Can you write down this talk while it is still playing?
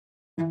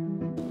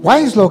Why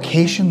is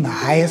location the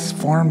highest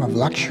form of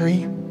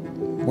luxury?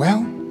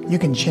 Well, you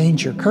can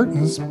change your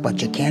curtains,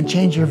 but you can't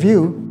change your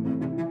view.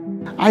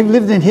 I've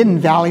lived in Hidden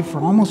Valley for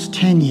almost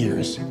 10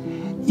 years.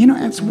 You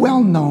know, it's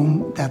well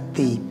known that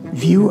the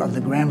view of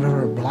the Grand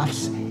River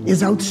Bluffs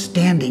is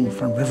outstanding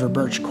from River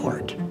Birch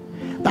Court.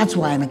 That's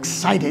why I'm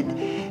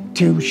excited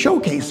to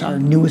showcase our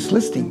newest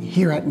listing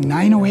here at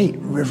 908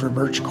 River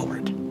Birch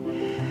Court.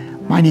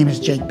 My name is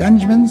Jake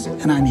Benjamins,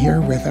 and I'm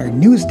here with our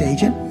newest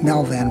agent,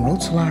 Mel Van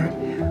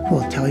Rootselaar, who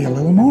will tell you a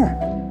little more.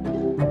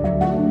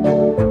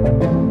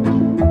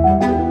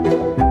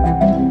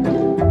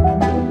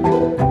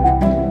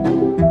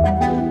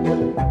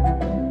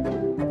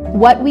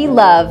 What we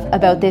love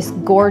about this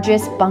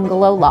gorgeous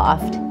bungalow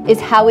loft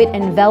is how it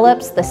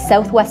envelops the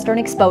southwestern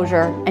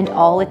exposure and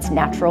all its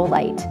natural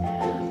light.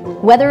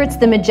 Whether it's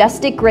the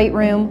majestic great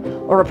room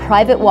or a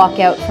private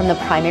walkout from the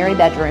primary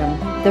bedroom,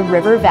 the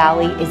River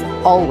Valley is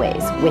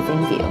always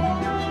within view.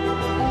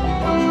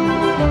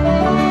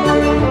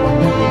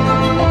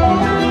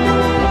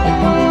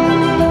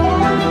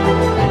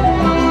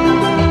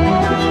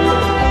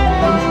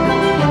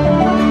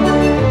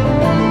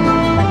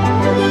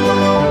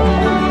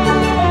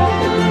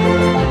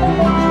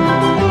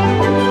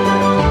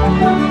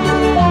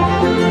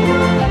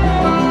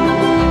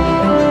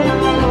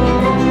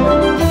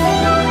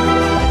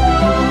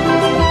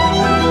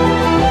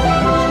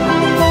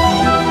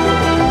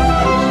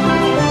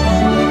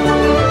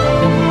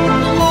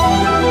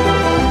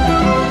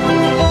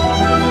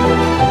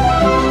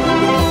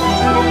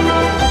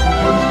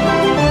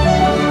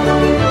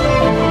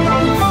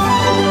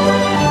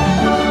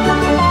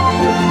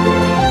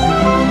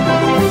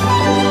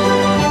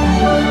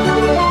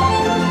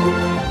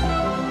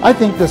 I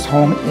think this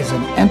home is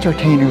an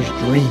entertainer's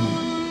dream.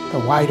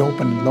 The wide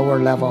open lower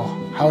level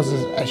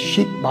houses a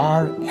chic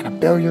bar and a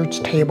billiards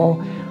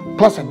table,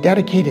 plus a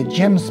dedicated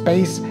gym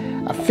space,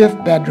 a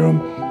 5th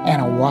bedroom,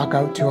 and a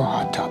walkout to a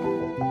hot tub.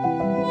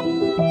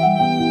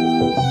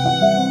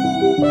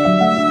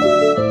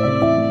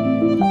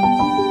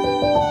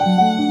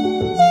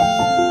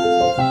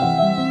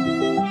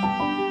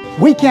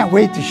 We can't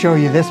wait to show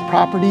you this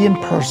property in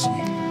person.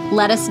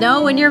 Let us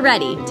know when you're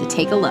ready to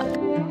take a look.